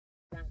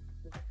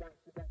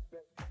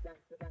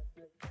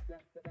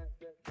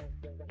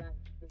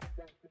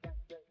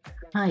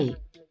Hi.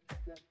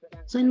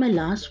 So in my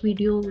last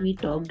video, we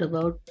talked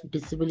about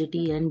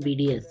disability and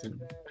BDSM.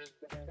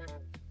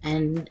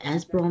 And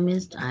as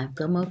promised, I've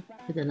come up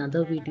with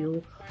another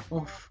video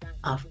of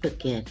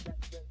aftercare.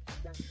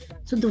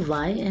 So the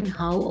why and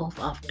how of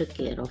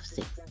aftercare of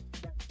sex.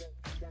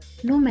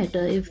 No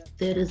matter if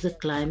there is a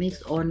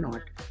climax or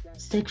not,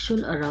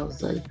 sexual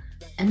arousal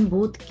and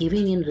both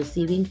giving and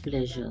receiving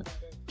pleasure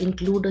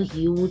include a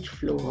huge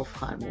flow of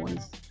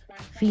hormones,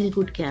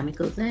 feel-good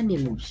chemicals and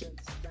emotions.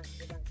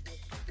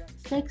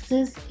 Sex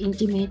is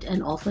intimate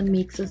and often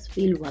makes us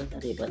feel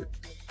vulnerable.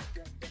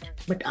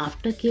 But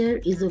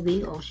aftercare is a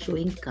way of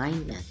showing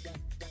kindness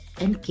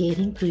and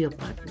caring to your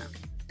partner.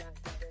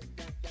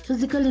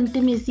 Physical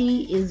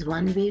intimacy is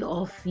one way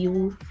of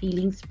you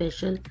feeling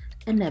special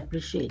and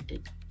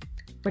appreciated.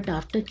 But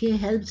aftercare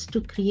helps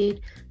to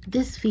create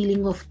this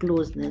feeling of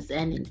closeness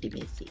and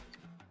intimacy.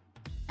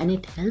 And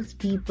it helps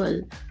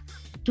people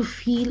to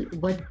feel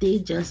what they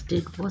just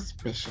did was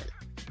special.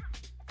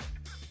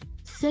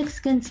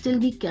 Sex can still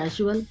be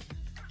casual,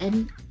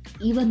 and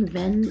even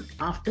when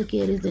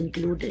aftercare is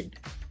included.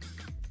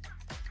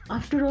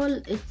 After all,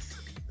 it's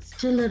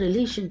still a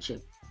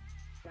relationship.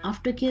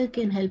 Aftercare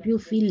can help you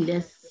feel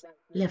less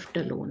left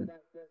alone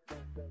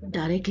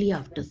directly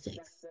after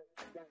sex.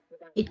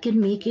 It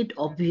can make it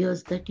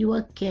obvious that you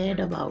are cared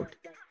about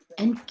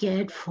and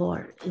cared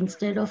for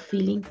instead of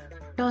feeling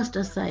tossed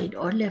aside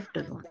or left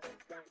alone.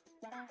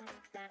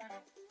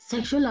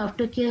 Sexual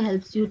aftercare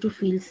helps you to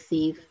feel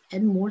safe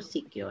and more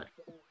secure,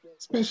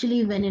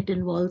 especially when it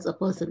involves a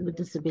person with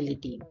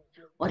disability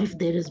or if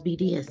there is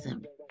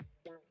BDSM.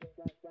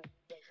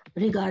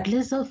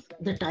 Regardless of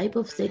the type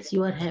of sex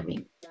you are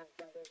having,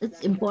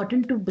 it's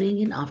important to bring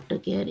in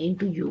aftercare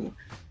into you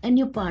and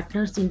your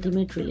partner's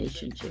intimate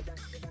relationship.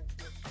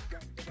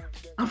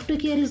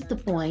 Aftercare is the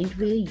point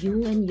where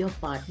you and your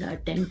partner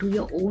attend to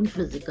your own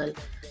physical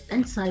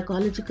and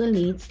psychological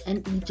needs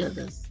and each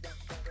other's.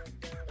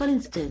 For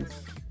instance,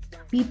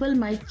 people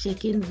might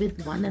check in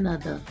with one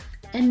another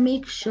and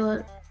make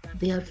sure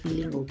they are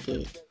feeling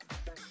okay.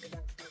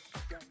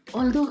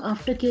 Although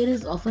aftercare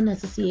is often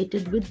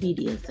associated with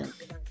BDSM,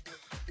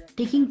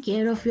 taking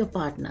care of your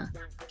partner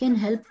can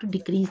help to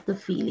decrease the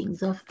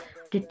feelings of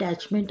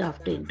detachment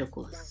after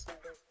intercourse.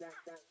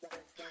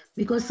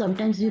 Because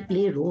sometimes we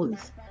play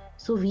roles,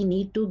 so we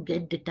need to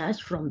get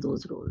detached from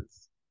those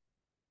roles.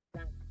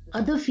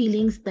 Other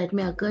feelings that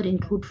may occur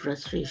include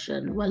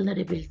frustration,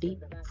 vulnerability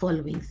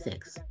following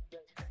sex.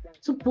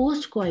 So,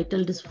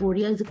 postcoital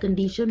dysphoria is a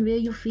condition where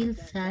you feel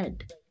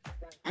sad,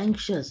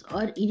 anxious,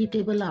 or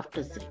irritable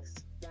after sex.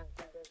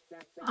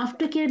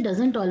 Aftercare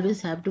doesn't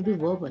always have to be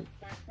verbal.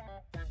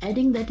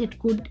 Adding that it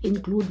could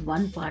include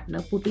one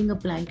partner putting a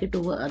blanket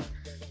over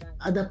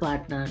other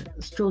partner,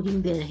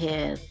 stroking their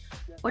hair,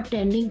 or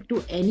tending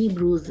to any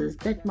bruises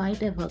that might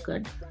have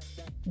occurred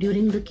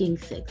during the king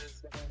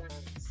sex.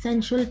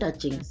 Sensual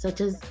touching,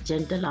 such as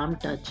gentle arm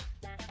touch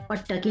or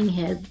tucking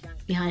hair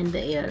behind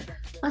the ear,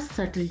 are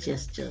subtle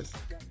gestures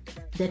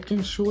that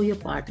can show your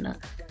partner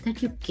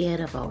that you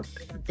care about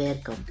their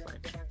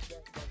comfort.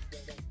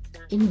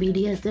 In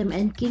BDSM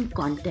and kink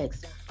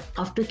context,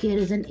 aftercare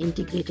is an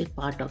integrated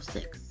part of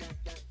sex.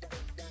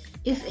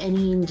 If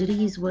any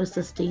injuries were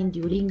sustained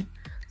during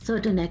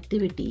certain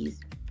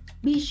activities,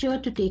 be sure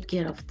to take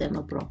care of them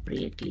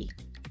appropriately.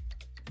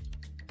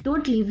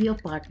 Don't leave your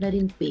partner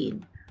in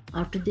pain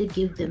after they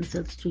give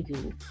themselves to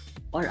you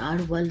or are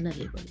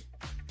vulnerable.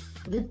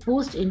 With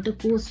post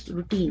intercourse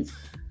routines,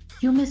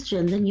 you may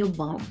strengthen your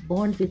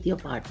bond with your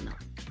partner.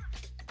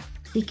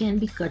 They can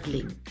be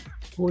cuddling,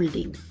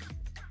 holding,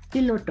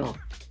 pillow talk,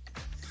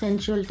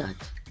 sensual touch,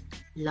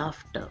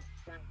 laughter,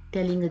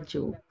 telling a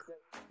joke,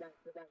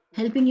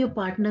 helping your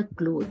partner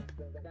clothe,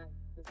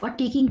 or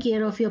taking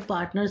care of your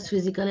partner's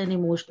physical and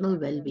emotional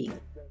well-being.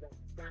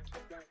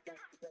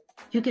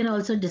 You can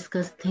also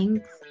discuss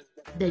things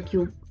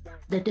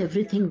that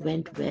everything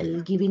went well,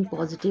 giving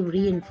positive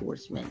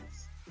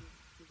reinforcements.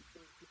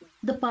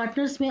 The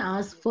partners may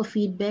ask for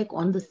feedback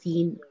on the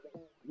scene,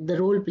 the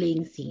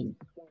role-playing scene,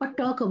 or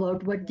talk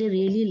about what they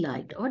really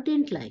liked or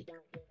didn't like.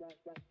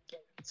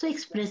 So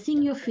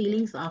expressing your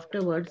feelings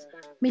afterwards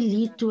may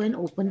lead to an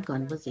open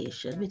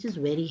conversation, which is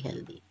very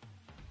healthy.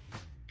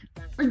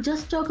 Or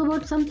just talk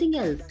about something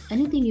else,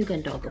 anything you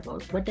can talk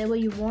about, whatever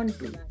you want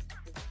to.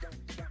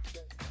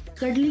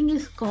 Cuddling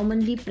is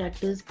commonly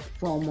practiced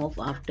form of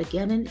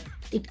aftercare and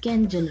it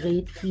can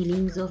generate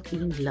feelings of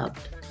being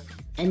loved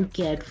and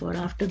cared for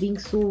after being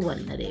so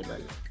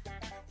vulnerable.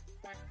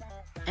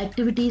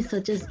 Activities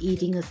such as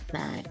eating a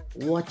snack,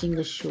 watching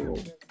a show,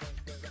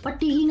 or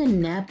taking a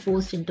nap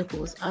post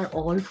intercourse are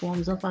all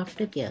forms of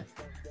aftercare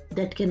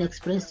that can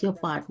express your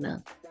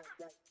partner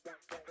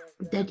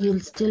that you'll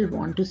still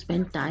want to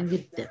spend time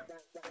with them.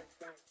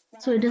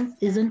 So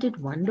isn't it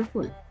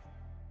wonderful?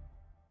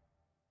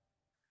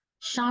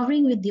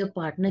 Showering with your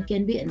partner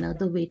can be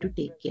another way to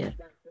take care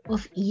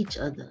of each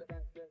other.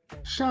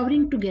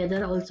 Showering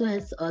together also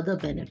has other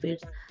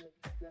benefits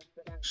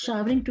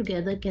Showering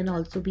together can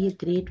also be a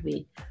great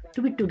way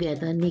to be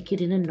together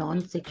naked in a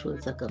non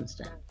sexual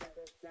circumstance.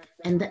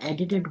 And the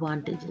added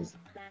advantage is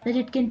that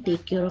it can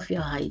take care of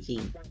your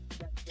hygiene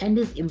and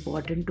is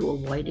important to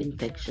avoid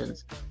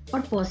infections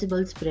or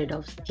possible spread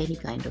of any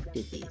kind of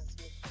disease.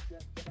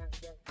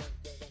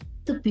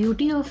 The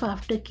beauty of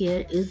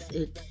aftercare is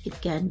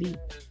it can be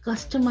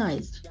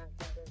customized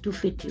to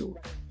fit you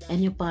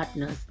and your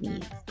partner's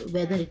needs,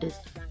 whether it is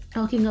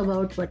talking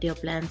about what your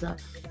plans are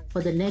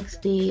for the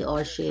next day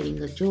or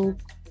sharing a joke.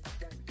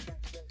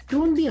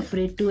 Don't be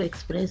afraid to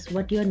express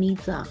what your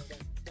needs are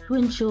to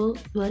ensure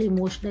you are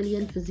emotionally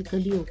and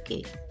physically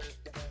okay.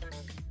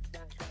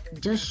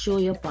 Just show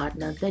your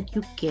partner that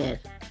you care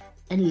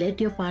and let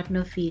your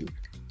partner feel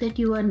that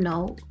you are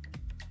now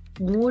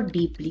more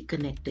deeply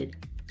connected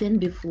than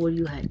before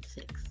you had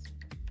sex.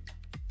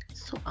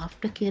 So,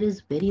 aftercare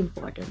is very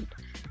important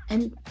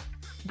and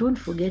don't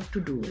forget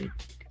to do it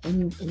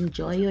and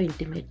enjoy your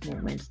intimate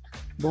moments.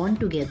 Bond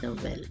together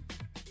well.